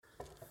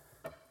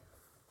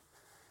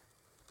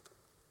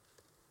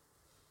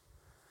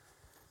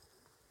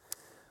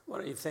Why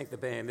don't you thank the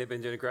band? They've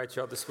been doing a great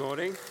job this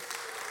morning.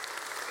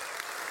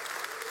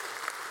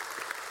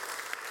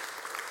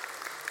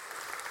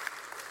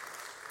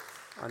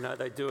 I know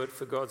they do it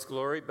for God's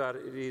glory, but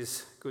it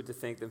is good to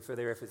thank them for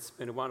their efforts. It's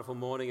been a wonderful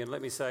morning, and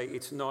let me say,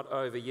 it's not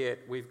over yet.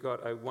 We've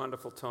got a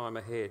wonderful time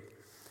ahead.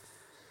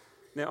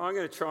 Now, I'm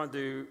going to try and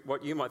do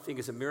what you might think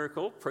is a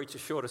miracle, preach a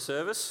shorter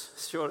service,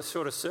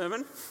 shorter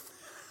sermon.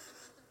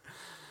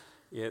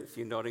 Yeah, a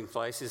few nodding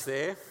places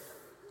there.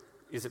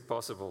 Is it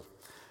possible?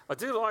 I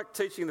do like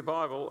teaching the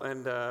Bible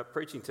and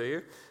preaching to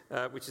you,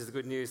 which is the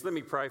good news. Let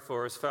me pray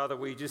for us. Father,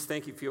 we just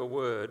thank you for your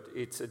word.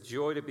 It's a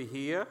joy to be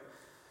here.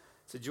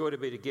 It's a joy to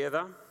be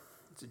together.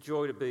 It's a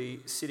joy to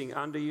be sitting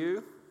under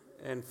you.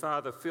 And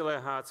Father, fill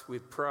our hearts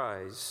with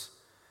praise,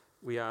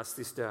 we ask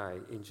this day.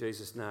 In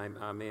Jesus' name,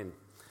 amen.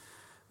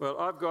 Well,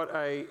 I've got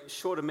a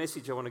shorter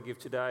message I want to give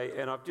today,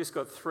 and I've just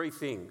got three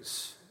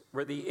things.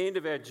 We're at the end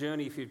of our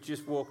journey. If you've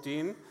just walked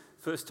in,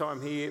 first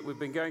time here, we've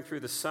been going through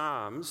the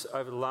Psalms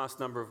over the last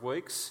number of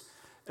weeks,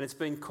 and it's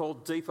been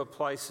called Deeper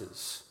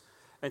Places.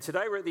 And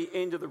today we're at the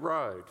end of the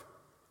road.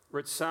 We're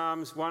at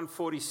Psalms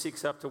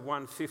 146 up to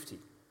 150.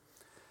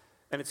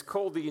 And it's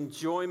called the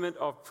enjoyment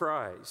of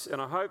praise.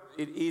 And I hope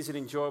it is an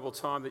enjoyable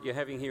time that you're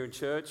having here in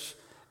church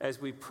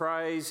as we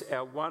praise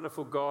our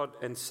wonderful God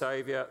and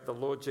Saviour, the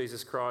Lord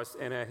Jesus Christ,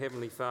 and our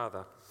Heavenly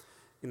Father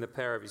in the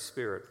power of His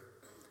Spirit.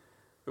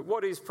 But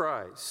what is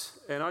praise?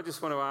 And I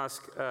just want to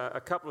ask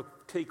a couple of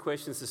key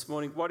questions this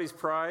morning. What is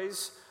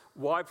praise?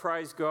 Why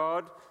praise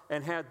God?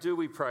 And how do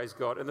we praise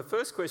God? And the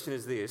first question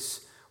is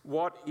this: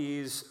 what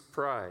is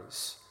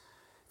praise?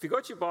 If you've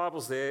got your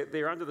Bibles there,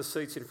 they're under the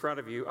seats in front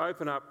of you.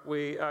 Open up.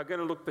 We are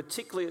going to look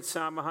particularly at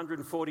Psalm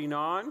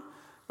 149,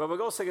 but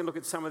we're also going to look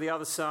at some of the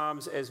other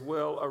Psalms as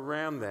well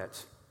around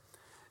that.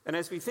 And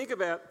as we think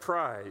about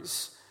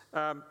praise,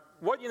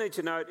 what you need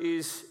to note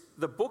is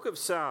the book of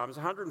Psalms,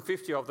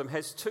 150 of them,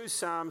 has two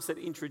Psalms that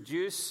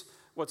introduce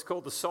what's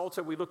called the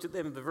Psalter. We looked at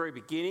them at the very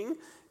beginning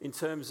in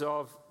terms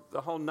of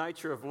the whole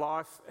nature of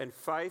life and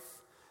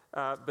faith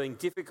being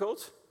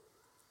difficult.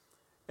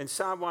 And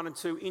Psalm 1 and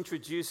 2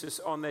 introduce us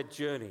on that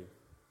journey.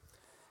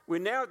 We're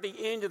now at the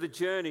end of the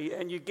journey,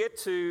 and you get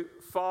to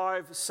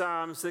 5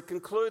 Psalms that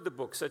conclude the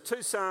book. So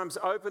 2 Psalms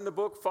open the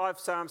book, 5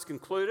 Psalms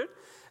conclude it.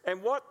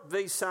 And what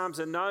these Psalms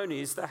are known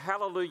is the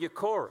Hallelujah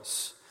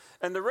Chorus.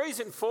 And the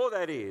reason for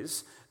that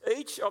is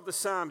each of the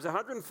Psalms,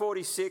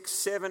 146,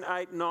 7,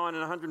 8, 9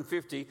 and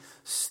 150,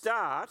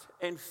 start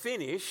and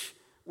finish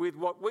with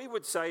what we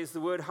would say is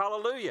the word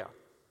hallelujah.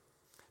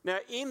 Now,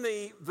 in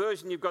the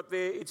version you've got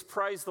there, it's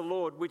praise the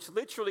Lord, which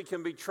literally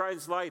can be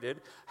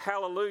translated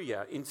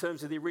hallelujah in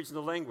terms of the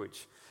original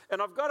language.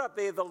 And I've got up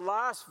there the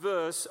last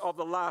verse of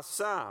the last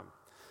psalm.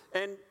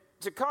 And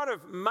to kind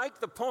of make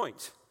the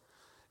point,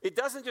 it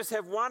doesn't just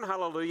have one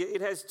hallelujah,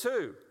 it has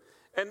two.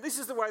 And this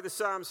is the way the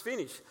psalms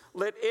finish.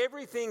 Let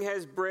everything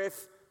has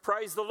breath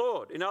praise the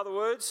Lord. In other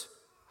words,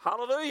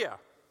 hallelujah.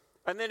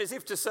 And then as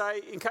if to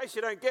say, in case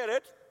you don't get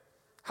it,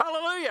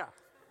 hallelujah.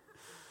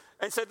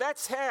 And so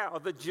that's how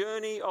the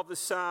journey of the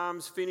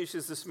Psalms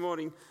finishes this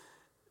morning.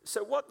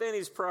 So what then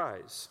is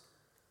praise?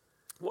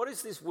 What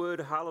does this word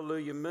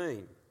hallelujah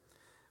mean?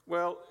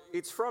 Well,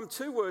 it's from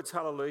two words,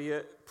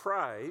 hallelujah,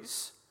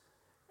 praise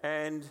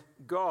and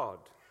God.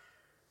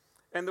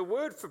 And the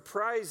word for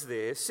praise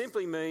there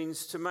simply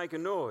means to make a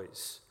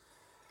noise.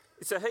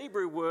 It's a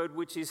Hebrew word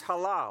which is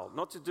halal,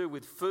 not to do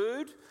with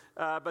food,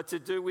 but to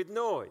do with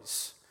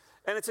noise.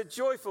 And it's a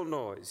joyful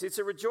noise. It's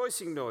a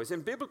rejoicing noise.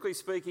 And biblically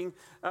speaking,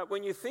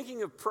 when you're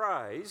thinking of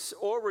praise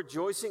or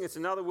rejoicing, it's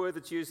another word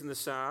that's used in the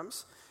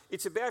Psalms.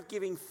 It's about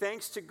giving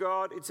thanks to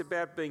God. It's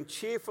about being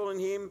cheerful in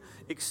Him,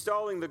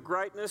 extolling the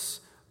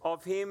greatness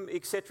of Him,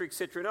 etc.,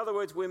 etc. In other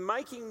words, we're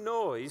making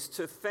noise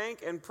to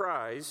thank and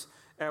praise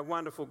our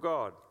wonderful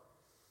God.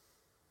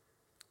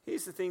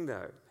 Here's the thing,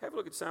 though. Have a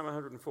look at Psalm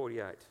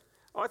 148.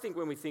 I think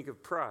when we think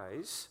of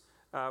praise,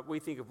 we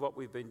think of what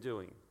we've been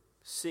doing,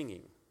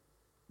 singing,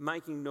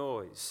 making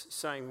noise,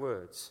 saying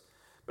words.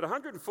 But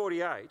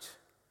 148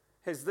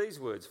 has these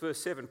words,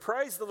 verse 7,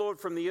 praise the Lord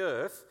from the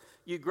earth,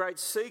 you great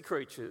sea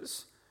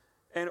creatures,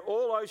 and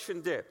all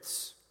ocean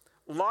depths,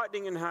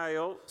 lightning and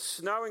hail,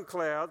 snow and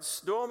clouds,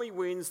 stormy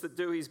winds that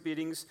do His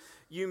biddings,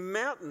 you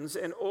mountains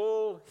and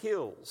all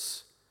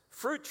hills,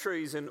 fruit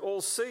trees and all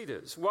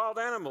cedars, wild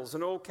animals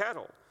and all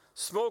cattle,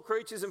 small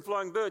creatures and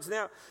flying birds.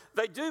 Now,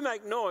 they do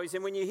make noise,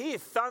 and when you hear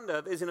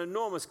thunder, there's an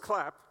enormous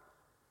clap.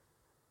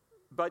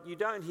 But you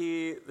don't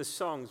hear the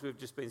songs we've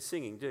just been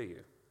singing, do you?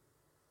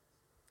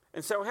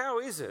 And so how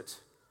is it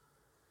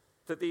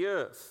that the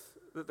earth,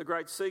 that the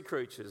great sea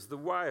creatures, the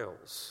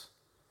whales,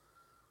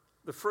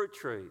 the fruit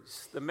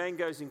trees, the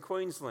mangoes in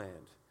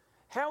Queensland,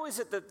 how is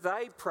it that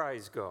they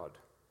praise God?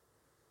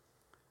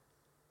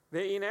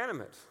 They're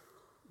inanimate.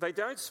 They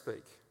don't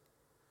speak.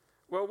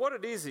 Well, what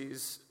it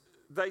is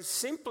they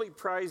simply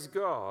praise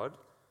God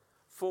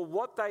for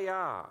what they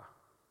are.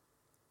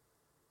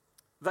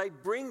 They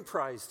bring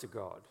praise to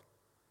God.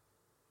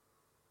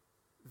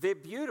 They're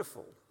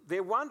beautiful,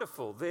 they're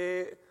wonderful,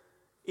 they're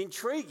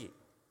intriguing.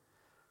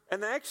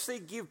 And they actually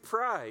give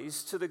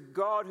praise to the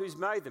God who's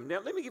made them.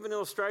 Now, let me give an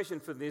illustration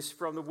for this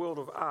from the world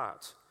of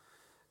art.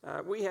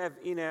 We have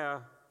in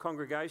our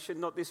congregation,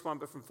 not this one,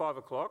 but from 5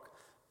 o'clock,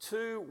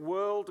 2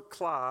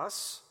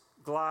 world-class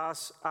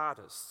glass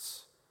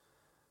artists.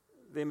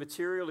 Their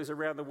material is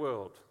around the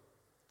world.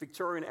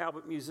 Victorian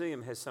Albert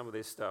Museum has some of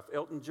their stuff.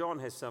 Elton John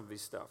has some of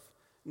his stuff.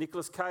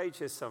 Nicolas Cage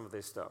has some of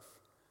their stuff.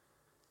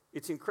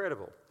 It's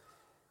incredible.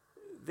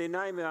 Their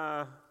name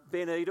are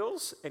Ben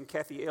Edels and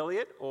Kathy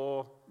Elliott,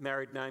 or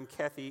married name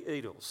Kathy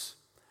Edels.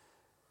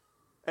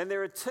 And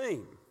they're a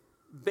team.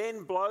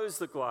 Ben blows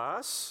the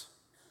glass,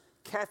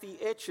 Kathy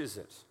etches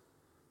it.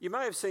 You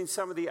may have seen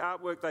some of the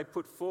artwork they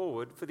put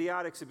forward for the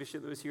art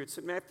exhibition that was here at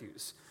St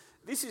Matthew's.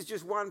 This is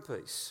just one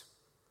piece.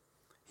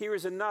 Here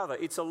is another.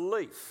 It's a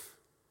leaf.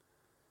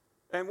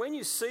 And when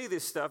you see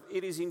this stuff,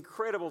 it is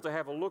incredible to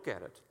have a look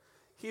at it.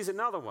 Here's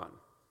another one.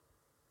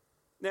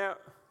 Now,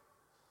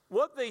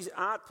 what these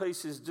art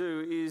pieces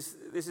do is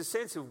there's a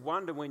sense of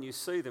wonder when you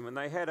see them, and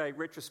they had a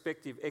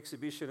retrospective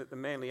exhibition at the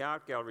Manly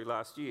Art Gallery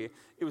last year.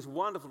 It was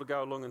wonderful to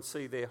go along and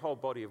see their whole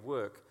body of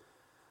work.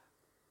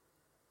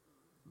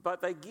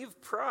 But they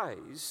give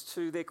praise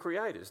to their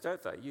creators,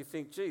 don't they? You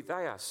think, gee,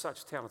 they are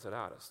such talented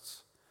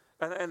artists.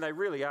 And they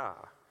really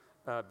are,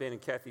 Ben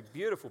and Kathy.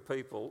 Beautiful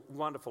people,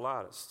 wonderful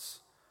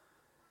artists.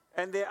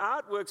 And their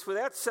artworks,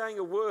 without saying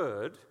a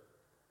word,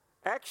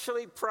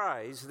 actually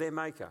praise their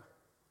maker.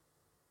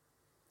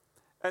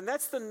 And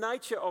that's the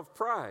nature of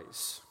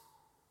praise.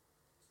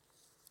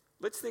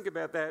 Let's think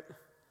about that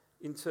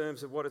in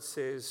terms of what it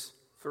says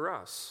for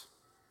us.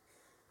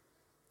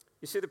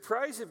 You see, the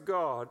praise of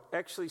God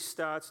actually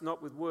starts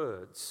not with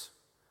words.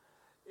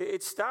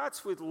 It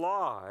starts with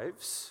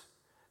lives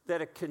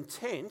that are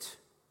content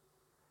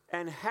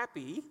and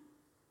happy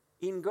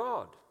in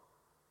God.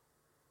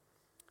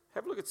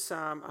 Have a look at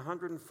Psalm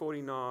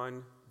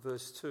 149,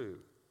 verse 2.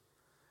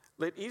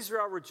 Let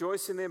Israel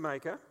rejoice in their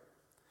Maker.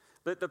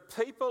 Let the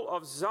people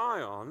of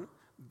Zion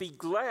be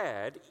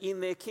glad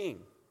in their King.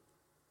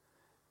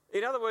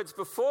 In other words,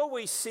 before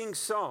we sing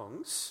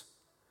songs,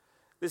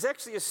 there's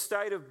actually a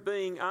state of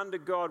being under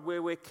God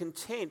where we're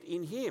content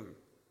in Him.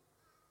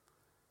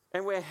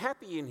 And we're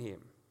happy in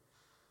Him.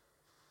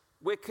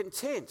 We're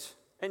content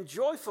and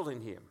joyful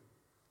in Him.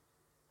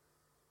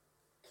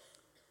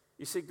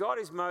 You see, God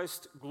is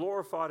most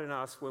glorified in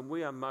us when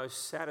we are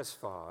most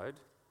satisfied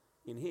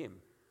in Him.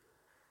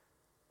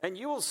 And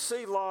you will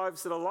see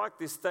lives that are like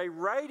this. They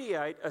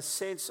radiate a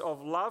sense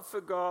of love for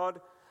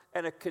God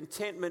and a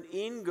contentment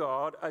in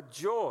God, a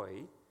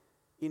joy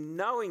in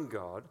knowing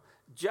God,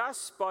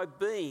 just by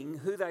being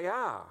who they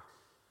are.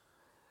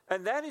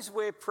 And that is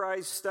where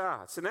praise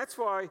starts. And that's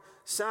why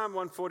Psalm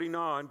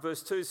 149,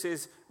 verse 2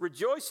 says,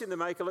 rejoice in the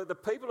Maker, let the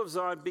people of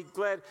Zion be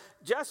glad.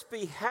 Just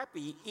be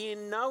happy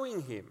in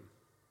knowing Him.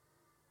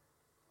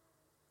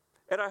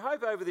 And I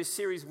hope over this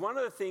series, one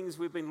of the things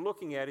we've been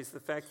looking at is the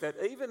fact that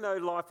even though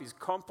life is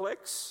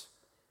complex,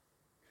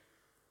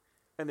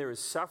 and there is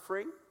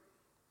suffering,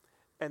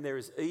 and there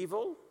is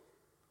evil,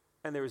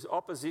 and there is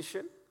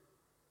opposition,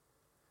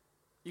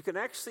 you can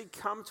actually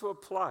come to a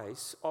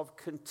place of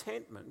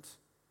contentment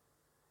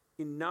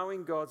in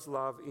knowing God's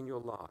love in your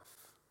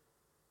life.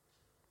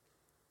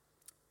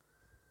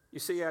 You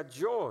see, our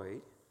joy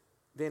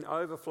then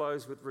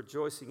overflows with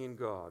rejoicing in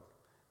God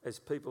as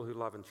people who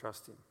love and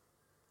trust Him.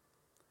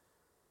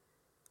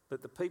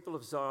 Let the people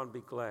of Zion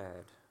be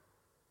glad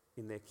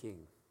in their King.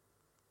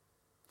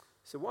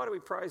 So why do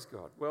we praise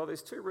God? Well,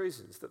 there's 2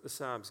 reasons that the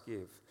Psalms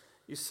give.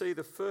 You see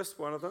the first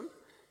one of them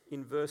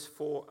in verse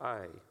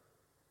 4a.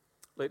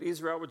 Let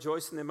Israel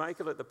rejoice in their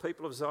Maker. Let the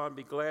people of Zion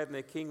be glad in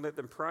their King. Let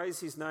them praise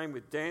His name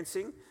with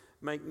dancing.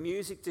 Make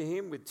music to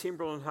Him with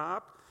timbrel and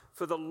harp.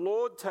 For the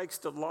Lord takes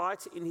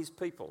delight in His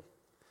people.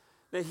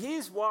 Now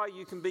here's why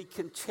you can be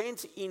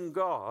content in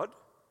God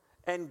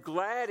and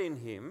glad in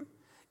Him,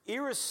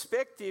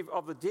 irrespective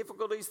of the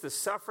difficulties, the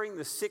suffering,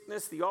 the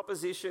sickness, the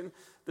opposition,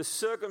 the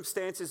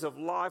circumstances of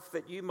life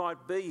that you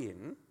might be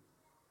in.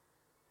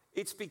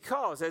 It's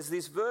because, as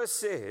this verse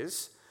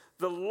says,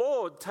 the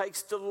Lord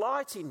takes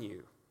delight in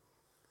you.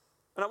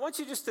 And I want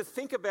you just to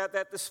think about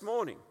that this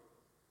morning.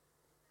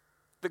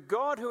 The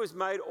God who has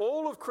made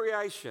all of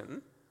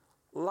creation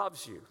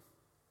loves you.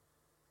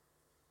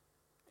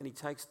 And He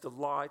takes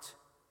delight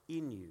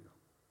in you.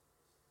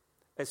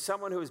 As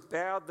someone who has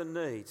bowed the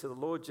knee to the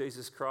Lord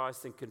Jesus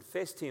Christ and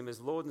confessed Him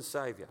as Lord and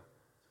Saviour,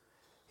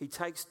 He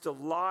takes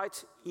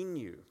delight in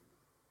you.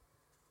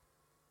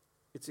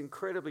 It's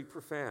incredibly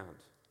profound.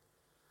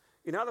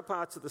 In other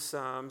parts of the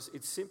Psalms,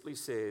 it simply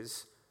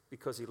says,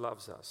 because He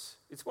loves us.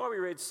 It's why we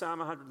read Psalm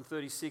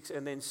 136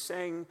 and then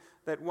sang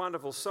that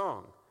wonderful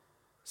song.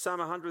 Psalm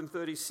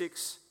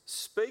 136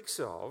 speaks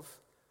of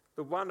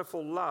the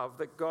wonderful love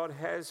that God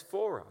has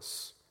for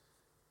us.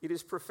 It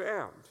is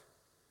profound.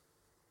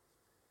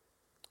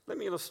 Let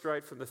me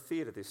illustrate from the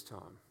theatre this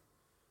time.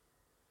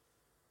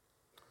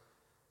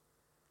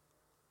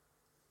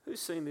 Who's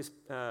seen this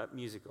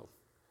musical?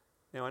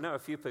 Now, I know a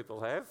few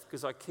people have,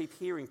 because I keep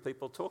hearing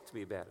people talk to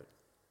me about it.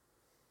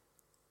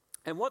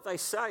 And what they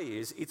say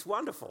is, it's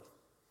wonderful.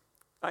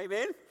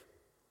 Amen?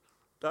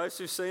 Those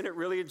who've seen it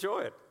really enjoy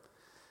it.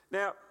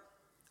 Now,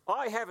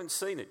 I haven't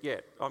seen it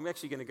yet. I'm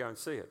actually going to go and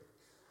see it.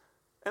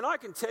 And I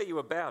can tell you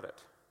about it.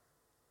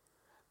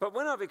 But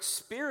when I've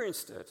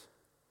experienced it,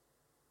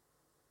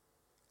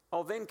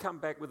 I'll then come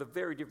back with a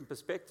very different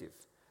perspective.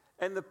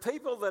 And the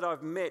people that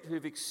I've met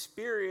who've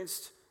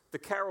experienced the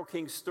Carole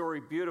King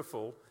story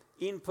Beautiful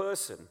in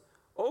person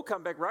all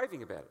come back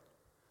raving about it.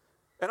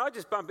 And I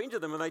just bump into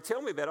them and they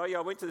tell me about it. Oh yeah,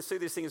 I went to see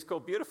this thing, it's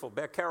called Beautiful,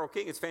 about Carole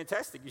King. It's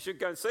fantastic. You should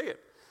go and see it.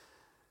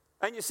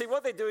 And you see,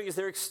 what they're doing is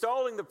they're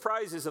extolling the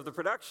praises of the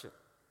production.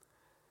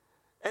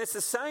 And it's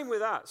the same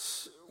with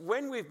us.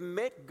 When we've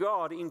met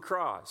God in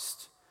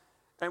Christ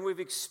and we've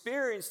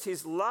experienced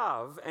his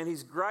love and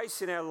his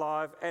grace in our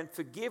life and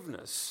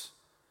forgiveness,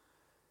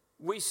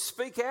 we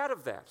speak out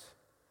of that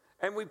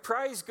and we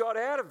praise God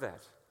out of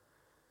that.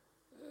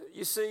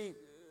 You see,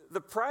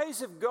 the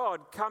praise of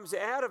God comes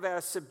out of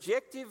our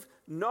subjective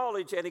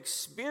knowledge and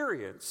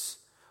experience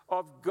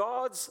of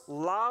God's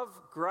love,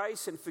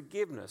 grace, and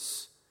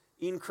forgiveness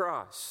in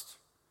Christ.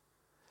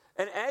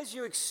 And as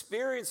you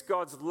experience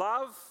God's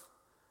love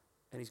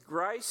and his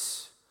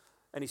grace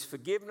and his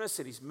forgiveness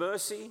and his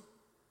mercy,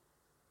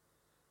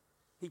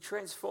 he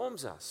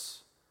transforms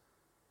us.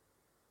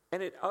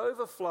 And it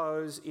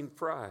overflows in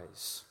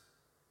praise.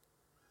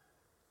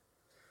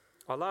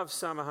 I love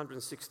Psalm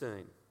 116.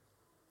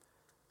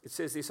 It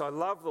says this, I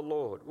love the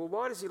Lord. Well,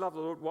 why does he love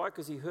the Lord? Why?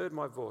 Because he heard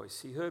my voice.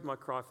 He heard my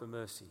cry for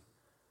mercy.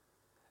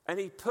 And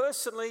he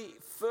personally,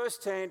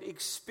 firsthand,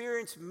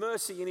 experienced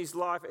mercy in his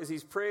life as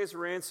his prayers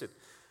were answered.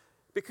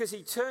 Because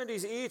he turned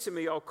his ear to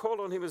me, I'll call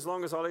on him as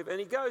long as I live. And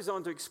he goes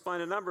on to explain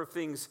a number of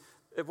things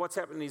of what's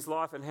happened in his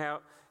life and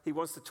how he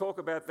wants to talk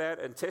about that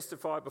and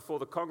testify before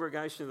the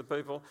congregation of the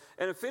people.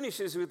 And it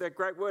finishes with that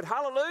great word,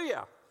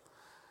 hallelujah.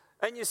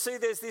 And you see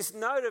there's this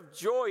note of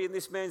joy in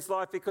this man's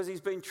life because he's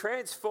been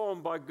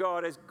transformed by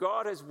God as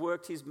God has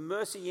worked his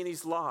mercy in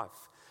his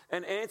life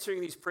and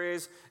answering his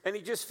prayers. And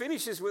he just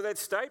finishes with that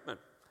statement,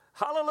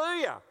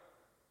 hallelujah.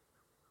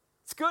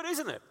 It's good,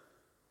 isn't it?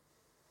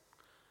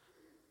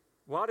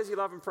 Why does he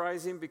love and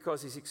praise him?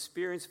 Because he's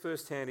experienced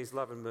firsthand his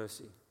love and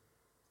mercy.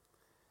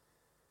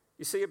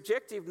 You see,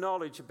 objective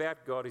knowledge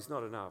about God is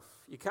not enough.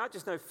 You can't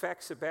just know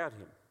facts about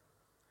him.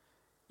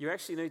 You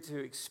actually need to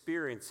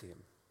experience him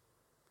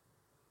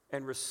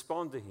and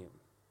respond to him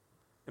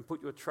and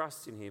put your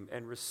trust in him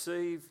and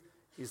receive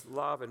his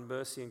love and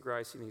mercy and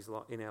grace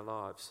in our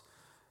lives.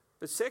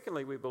 But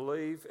secondly, we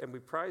believe and we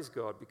praise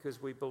God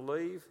because we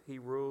believe he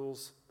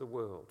rules the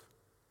world.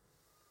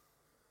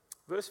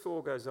 Verse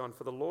 4 goes on,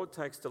 for the Lord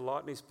takes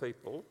delight in his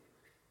people.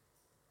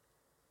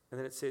 And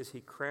then it says,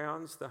 he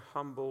crowns the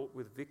humble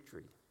with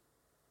victory.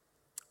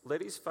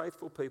 Let his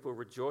faithful people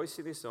rejoice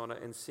in his honour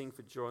and sing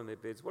for joy in their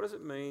beds. What does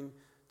it mean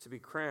to be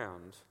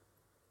crowned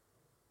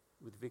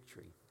with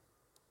victory?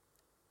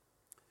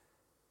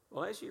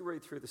 Well, as you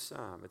read through the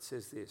psalm, it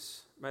says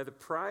this, may the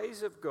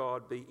praise of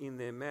God be in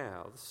their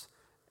mouths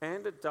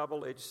and a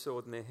double-edged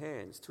sword in their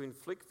hands, to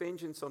inflict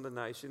vengeance on the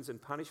nations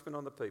and punishment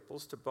on the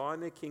peoples, to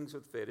bind their kings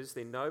with fetters,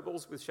 their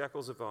nobles with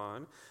shackles of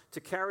iron, to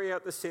carry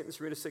out the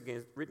sentence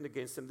written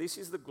against them. This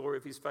is the glory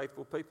of his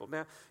faithful people.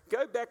 Now,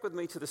 go back with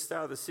me to the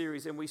start of the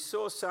series, and we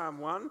saw Psalm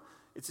 1.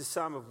 It's a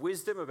psalm of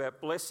wisdom,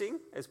 about blessing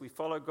as we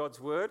follow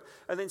God's word.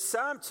 And then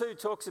Psalm 2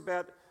 talks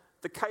about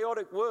the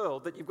chaotic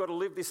world that you've got to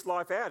live this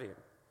life out in,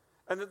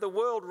 and that the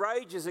world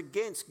rages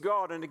against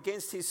God and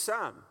against his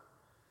Son.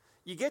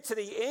 You get to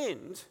the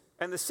end,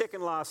 and the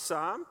second last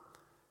psalm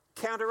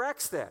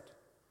counteracts that.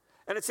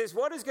 And it says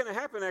what is going to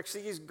happen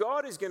actually is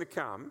God is going to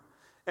come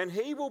and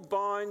he will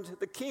bind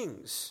the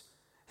kings.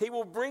 He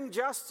will bring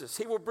justice.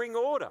 He will bring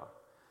order.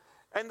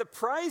 And the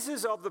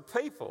praises of the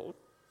people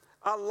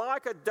are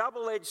like a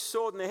double-edged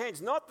sword in their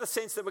hands. Not the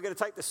sense that we're going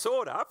to take the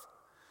sword up,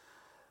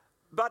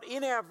 but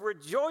in our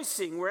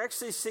rejoicing, we're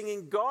actually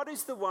singing God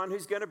is the one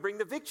who's going to bring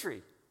the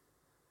victory.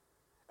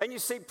 And you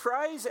see,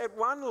 praise at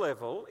one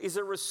level is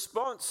a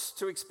response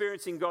to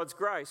experiencing God's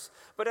grace,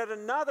 but at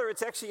another,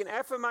 it's actually an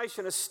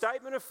affirmation, a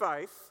statement of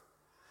faith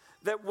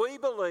that we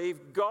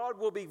believe God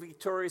will be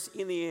victorious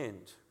in the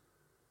end.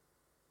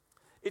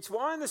 It's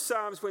why in the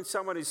Psalms, when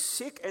someone is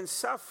sick and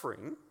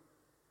suffering,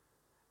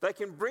 they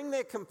can bring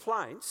their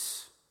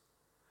complaints,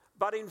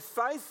 but in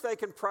faith they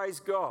can praise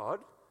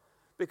God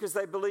because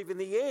they believe in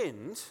the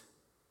end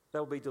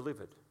they'll be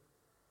delivered.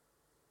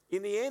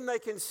 In the end, they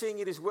can sing,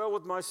 it is well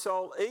with my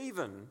soul,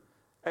 even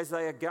as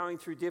they are going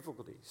through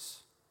difficulties.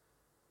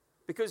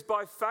 Because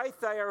by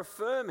faith, they are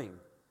affirming,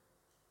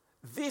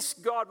 this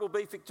God will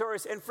be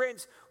victorious. And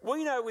friends,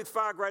 we know with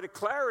far greater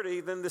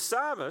clarity than the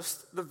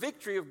psalmist, the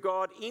victory of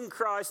God in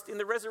Christ in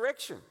the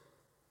resurrection.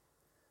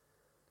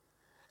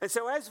 And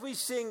so as we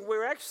sing,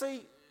 we're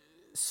actually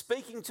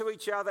speaking to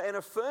each other and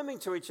affirming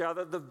to each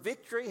other, the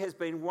victory has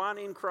been won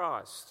in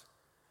Christ.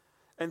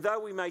 And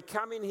though we may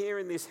come in here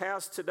in this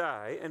house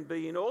today and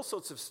be in all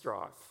sorts of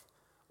strife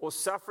or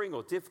suffering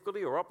or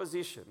difficulty or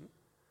opposition,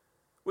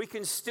 we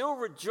can still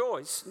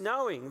rejoice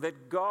knowing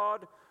that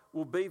God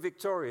will be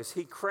victorious.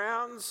 He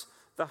crowns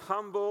the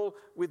humble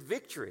with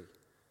victory.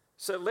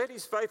 So let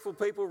his faithful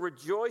people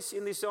rejoice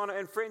in this honour.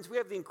 And friends, we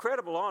have the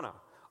incredible honour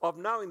of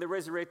knowing the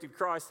resurrected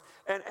Christ.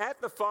 And at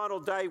the final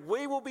day,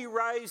 we will be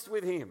raised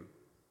with him.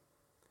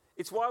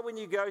 It's why when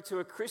you go to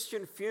a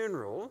Christian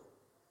funeral,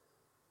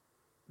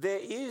 there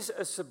is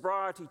a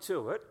sobriety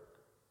to it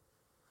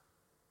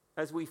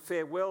as we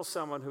farewell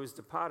someone who has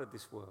departed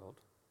this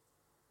world.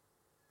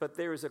 But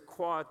there is a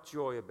quiet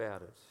joy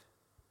about it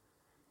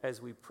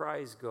as we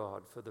praise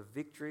God for the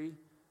victory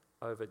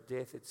over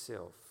death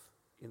itself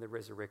in the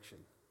resurrection.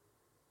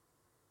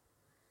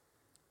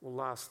 Well,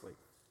 lastly,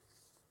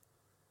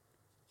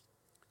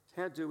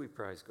 how do we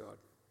praise God?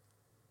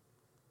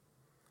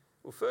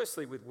 Well,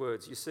 firstly, with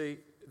words. You see,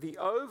 the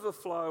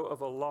overflow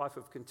of a life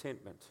of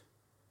contentment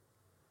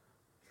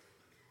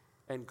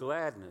and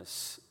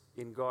gladness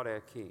in God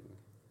our King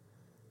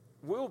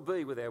will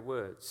be with our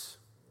words.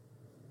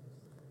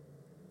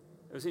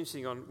 It was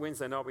interesting, on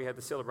Wednesday night we had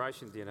the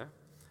celebration dinner,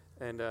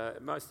 and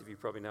most of you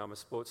probably know I'm a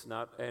sports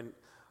nut, and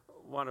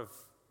one of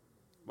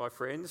my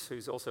friends,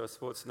 who's also a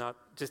sports nut,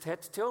 just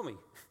had to tell me,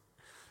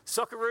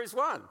 Socceroos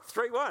won,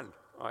 3-1.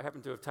 I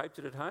happened to have taped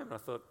it at home, and I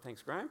thought,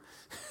 thanks, Graham.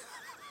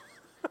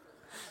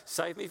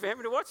 Save me for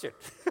having to watch it.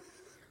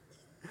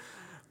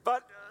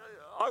 But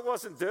I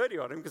wasn't dirty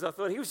on him because I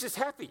thought he was just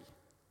happy.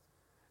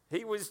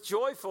 He was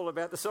joyful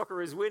about the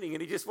Socceroos winning,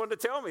 and he just wanted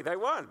to tell me they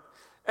won.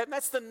 And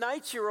that's the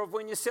nature of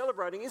when you're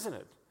celebrating, isn't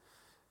it?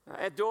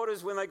 Our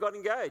daughters, when they got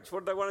engaged,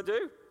 what did they want to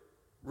do?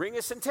 Ring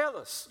us and tell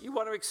us. You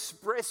want to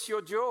express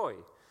your joy.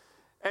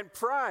 And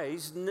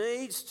praise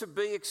needs to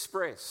be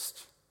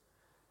expressed.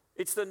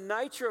 It's the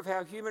nature of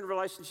how human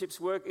relationships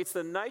work. It's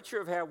the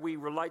nature of how we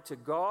relate to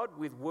God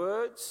with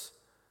words.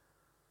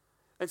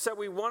 And so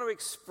we want to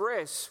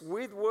express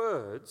with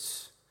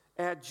words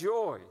our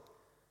joy.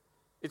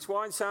 It's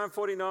why in Psalm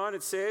 49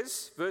 it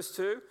says, verse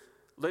 2,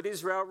 let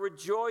Israel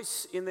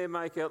rejoice in their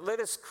Maker. Let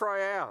us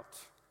cry out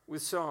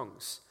with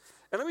songs.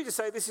 And let me just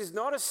say, this is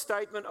not a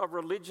statement of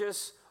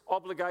religious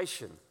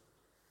obligation.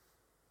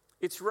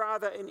 It's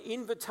rather an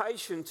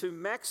invitation to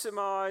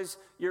maximise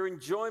your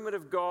enjoyment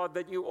of God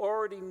that you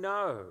already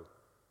know,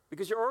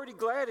 because you're already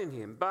glad in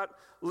him. But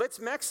let's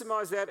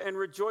maximise that and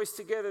rejoice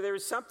together. There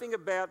is something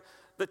about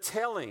the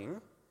telling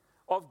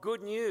of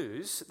good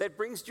news that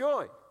brings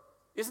joy.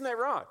 Isn't that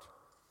right?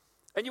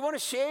 And you want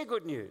to share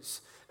good news.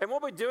 And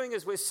what we're doing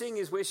as we're singing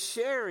is we're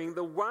sharing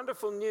the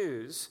wonderful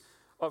news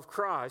of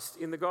Christ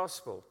in the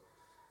gospel.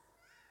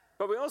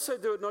 But we also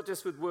do it not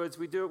just with words,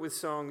 we do it with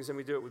songs and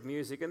we do it with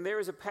music. And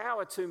there is a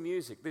power to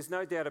music. There's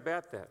no doubt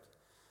about that.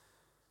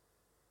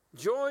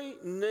 Joy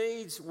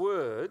needs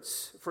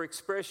words for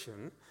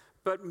expression,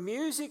 but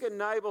music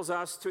enables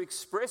us to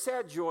express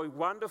our joy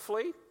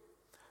wonderfully,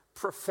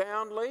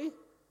 profoundly,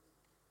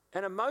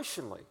 and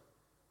emotionally.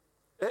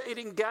 It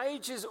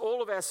engages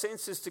all of our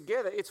senses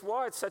together. It's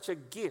why it's such a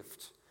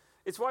gift.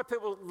 It's why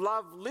people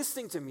love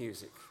listening to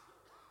music.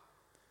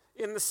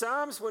 In the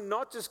Psalms were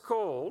not just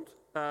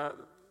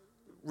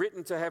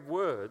written to have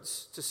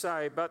words to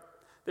say, but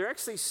they're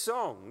actually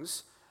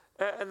songs,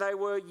 and they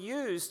were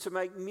used to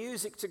make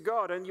music to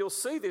God. And you'll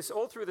see this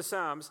all through the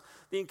Psalms,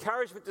 the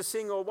encouragement to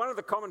sing, or one of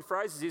the common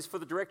phrases is for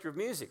the director of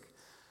music.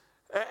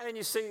 And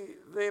you see,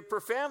 they're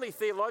profoundly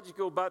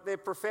theological, but they're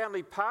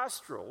profoundly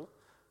pastoral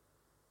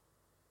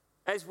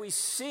as we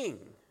sing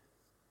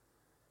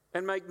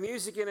and make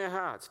music in our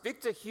hearts.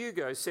 Victor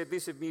Hugo said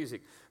this of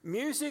music: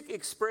 music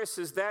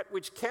expresses that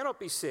which cannot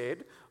be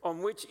said,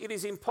 on which it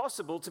is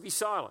impossible to be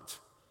silent.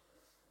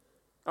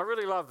 I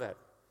really love that.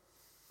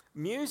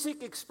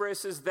 Music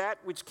expresses that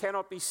which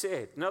cannot be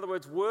said. In other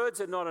words, words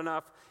are not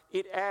enough.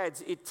 It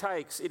adds, it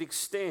takes, it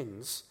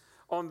extends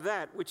on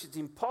that which is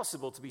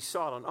impossible to be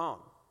silent on.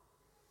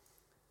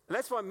 And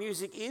that's why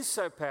music is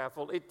so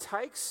powerful. It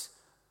takes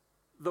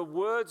the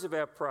words of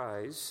our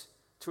praise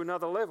to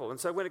another level. And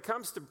so when it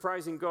comes to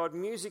praising God,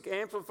 music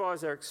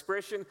amplifies our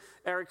expression,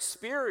 our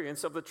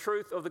experience of the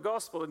truth of the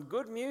gospel. And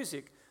good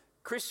music,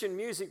 Christian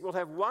music, will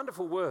have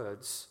wonderful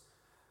words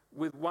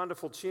with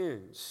wonderful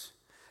tunes.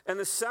 And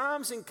the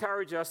Psalms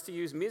encourage us to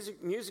use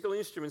musical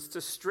instruments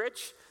to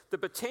stretch the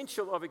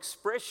potential of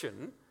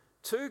expression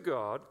to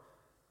God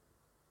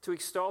to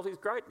extol his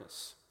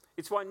greatness.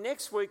 It's why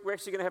next week we're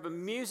actually going to have a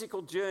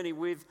musical journey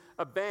with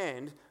a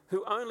band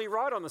who only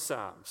write on the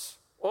Psalms.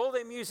 All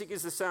their music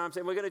is the Psalms,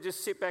 and we're going to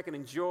just sit back and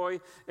enjoy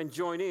and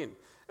join in.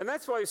 And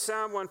that's why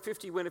Psalm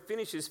 150, when it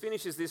finishes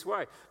this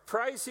way.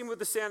 Praise him with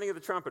the sounding of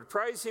the trumpet.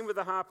 Praise him with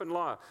the harp and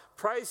lyre.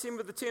 Praise him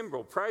with the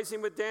timbrel. Praise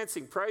him with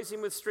dancing. Praise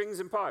him with strings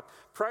and pipe.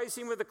 Praise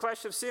him with the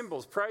clash of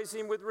cymbals. Praise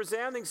him with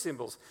resounding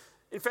cymbals.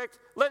 In fact,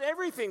 let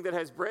everything that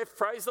has breath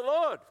praise the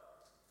Lord.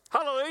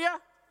 Hallelujah.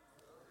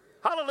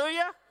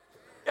 Hallelujah.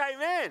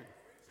 Amen.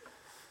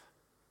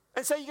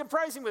 And so you can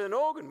praise him with an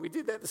organ. We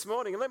did that this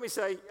morning. And let me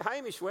say,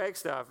 Hamish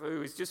Wagstaff, who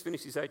has just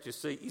finished his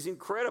HSC, is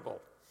incredible.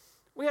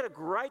 We had a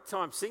great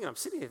time singing. I'm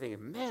sitting here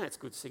thinking, man, it's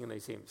good singing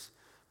these hymns.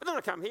 But then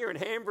I come here and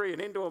Hanbury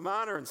and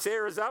Endormana and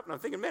Sarah's up, and I'm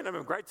thinking, man, I'm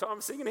having a great time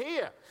singing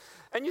here.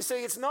 And you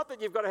see, it's not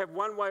that you've got to have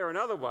one way or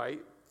another way.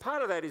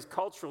 Part of that is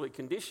culturally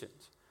conditioned.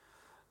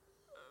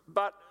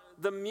 But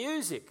the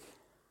music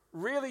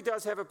really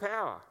does have a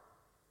power.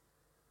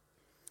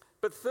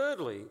 But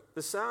thirdly,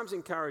 the Psalms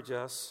encourage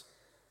us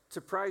to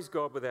praise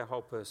God with our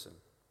whole person.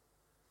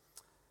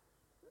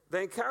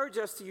 They encourage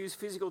us to use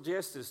physical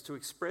gestures to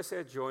express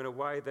our joy in a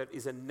way that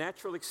is a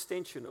natural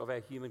extension of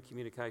our human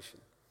communication.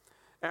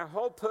 Our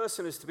whole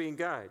person is to be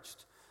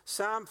engaged.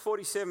 Psalm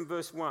 47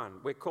 verse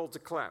 1, we're called to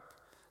clap.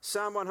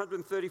 Psalm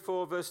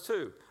 134 verse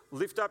 2,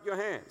 lift up your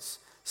hands.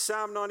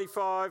 Psalm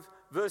 95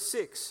 verse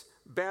 6,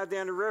 bow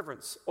down in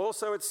reverence.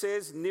 Also it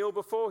says, kneel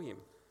before him.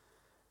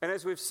 And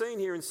as we've seen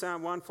here in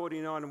Psalm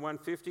 149 and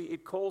 150,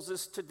 it calls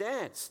us to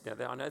dance. Now,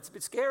 I know it's a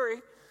bit scary.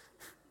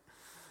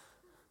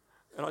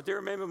 And I do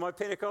remember my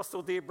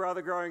Pentecostal dear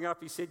brother growing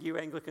up, he said, you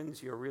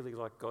Anglicans, you're really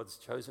like God's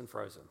chosen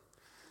frozen.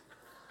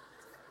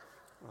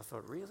 I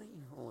thought, really?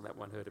 Oh, that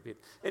one hurt a bit.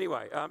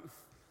 Anyway,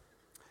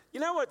 you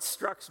know what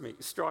strikes me?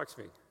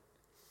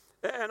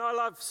 And I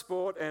love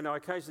sport and I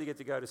occasionally get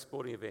to go to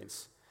sporting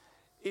events,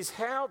 is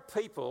how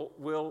people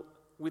will,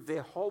 with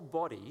their whole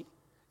body,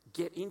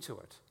 get into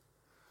it.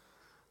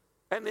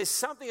 And there's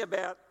something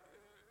about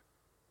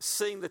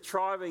seeing the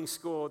try being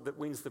scored that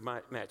wins the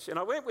match. And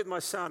I went with my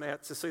son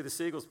out to see the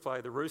Seagulls play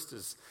the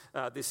Roosters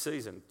this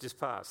season, just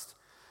past.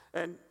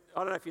 And I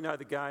don't know if you know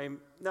the game,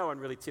 no one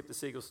really tipped the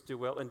Seagulls to do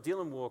well, and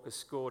Dylan Walker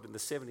scored in the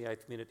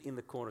 78th minute in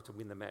the corner to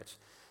win the match.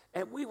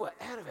 And we were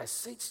out of our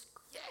seats,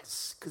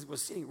 yes, because we were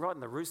sitting right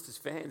in the Roosters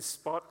fans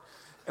spot,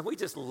 and we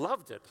just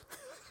loved it.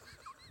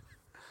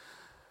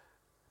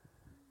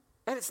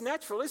 And it's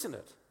natural, isn't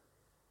it?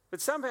 But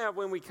somehow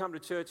when we come to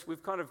church,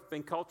 we've kind of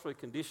been culturally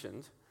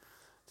conditioned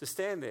to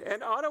stand there.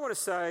 And I don't want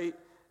to say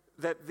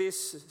that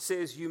this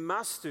says you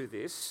must do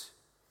this,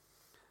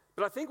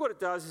 but I think what it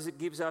does is it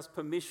gives us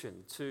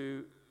permission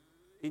to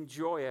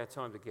enjoy our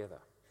time together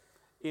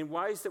in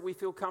ways that we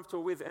feel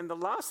comfortable with. And the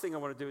last thing I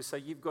want to do is say,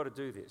 you've got to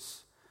do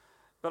this.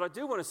 But I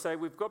do want to say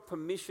we've got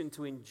permission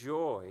to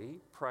enjoy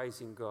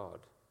praising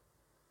God.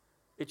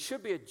 It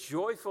should be a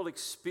joyful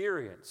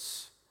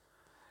experience.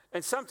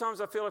 And sometimes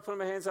I feel like putting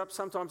my hands up,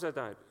 sometimes I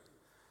don't.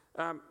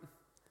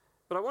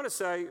 But I want to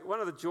say one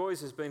of the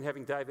joys has been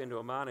having Dave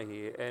Enduamana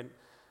here, and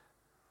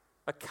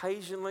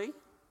occasionally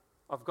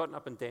I've gotten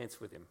up and danced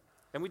with him.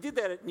 And we did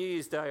that at New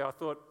Year's Day. I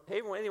thought,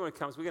 hey, when anyone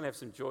comes, we're going to have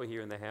some joy here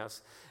in the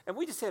house. And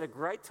we just had a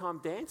great time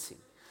dancing.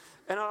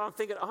 And I'm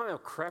thinking, I'm a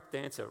crap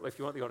dancer, if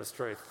you want the honest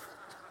truth.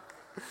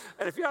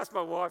 And if you ask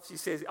my wife, she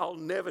says, I'll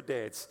never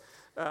dance.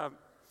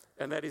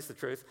 And that is the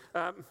truth.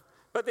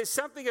 But there's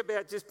something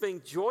about just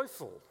being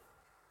joyful.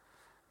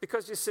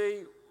 Because you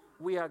see,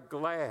 we are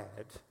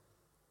glad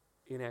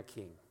in our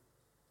King.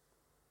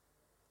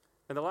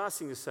 And the last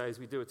thing to say is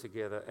we do it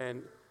together.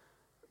 And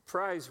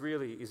praise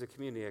really is a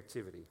community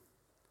activity.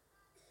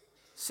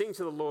 Sing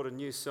to the Lord a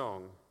new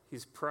song,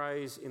 his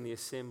praise in the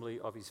assembly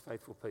of his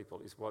faithful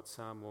people is what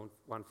Psalm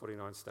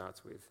 149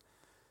 starts with.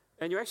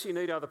 And you actually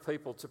need other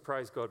people to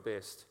praise God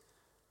best.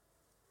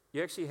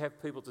 You actually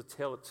have people to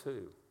tell it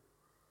to,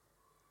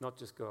 not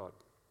just God.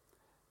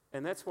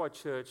 And that's why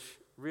church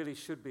really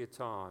should be a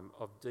time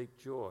of deep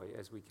joy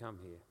as we come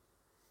here.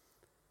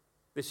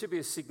 There should be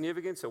a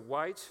significance, a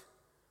weight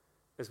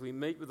as we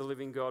meet with the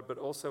living God, but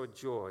also a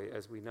joy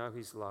as we know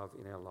his love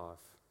in our life.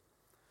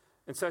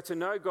 And so to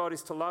know God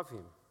is to love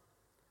him.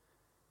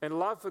 And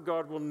love for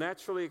God will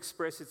naturally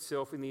express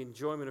itself in the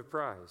enjoyment of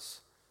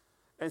praise.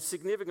 And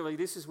significantly,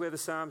 this is where the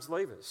Psalms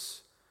leave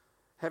us.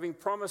 Having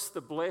promised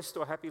the blessed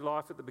or happy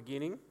life at the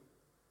beginning,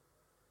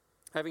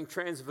 having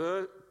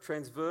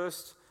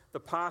transversed the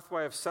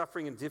pathway of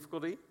suffering and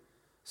difficulty,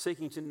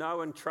 seeking to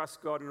know and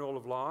trust God in all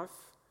of life.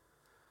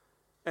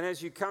 And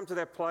as you come to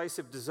that place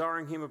of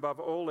desiring him above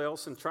all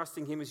else and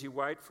trusting him as you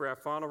wait for our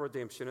final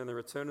redemption and the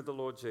return of the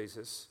Lord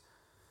Jesus,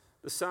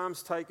 the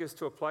Psalms take us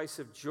to a place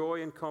of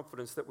joy and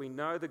confidence that we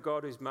know the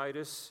God who's made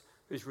us,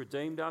 who's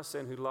redeemed us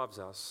and who loves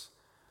us.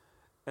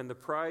 And the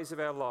praise of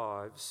our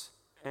lives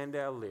and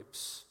our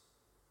lips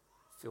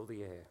fill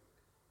the air.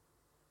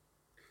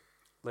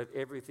 Let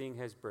everything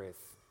has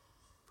breath.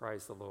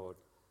 Praise the Lord.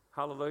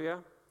 Hallelujah.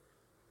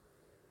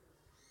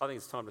 I think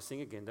it's time to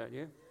sing again, don't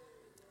you?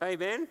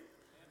 Amen.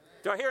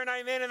 Do I hear an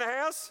amen in the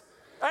house?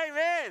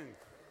 Amen.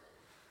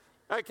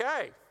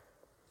 Okay.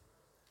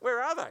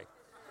 Where are they?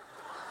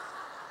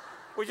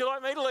 Would you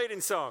like me to lead in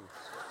song?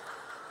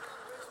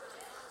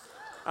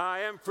 I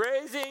am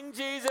praising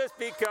Jesus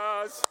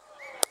because...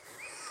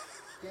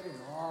 Get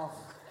him off.